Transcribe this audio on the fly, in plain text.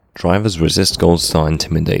Drivers resist Goldstar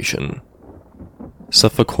intimidation.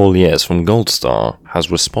 Suffolk Hauliers from Goldstar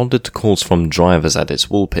has responded to calls from drivers at its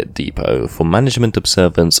Woolpit depot for management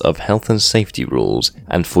observance of health and safety rules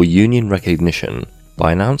and for union recognition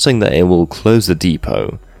by announcing that it will close the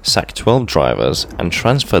depot, sack 12 drivers, and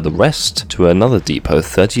transfer the rest to another depot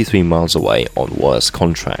 33 miles away on worse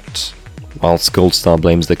contracts. Whilst Goldstar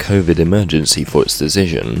blames the COVID emergency for its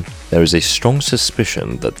decision, there is a strong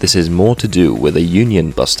suspicion that this is more to do with a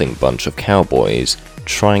union-busting bunch of cowboys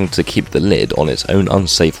trying to keep the lid on its own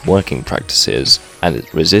unsafe working practices and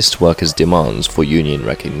it resist workers' demands for union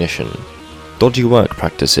recognition. Dodgy work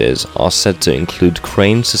practices are said to include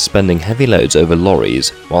cranes suspending heavy loads over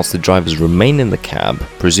lorries whilst the drivers remain in the cab,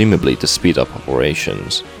 presumably to speed up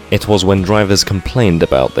operations. It was when drivers complained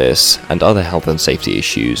about this and other health and safety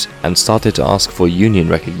issues and started to ask for union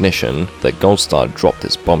recognition that Goldstar dropped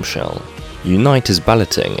its bombshell. Unite is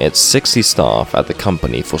balloting its 60 staff at the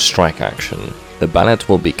company for strike action. The ballot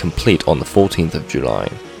will be complete on the 14th of July.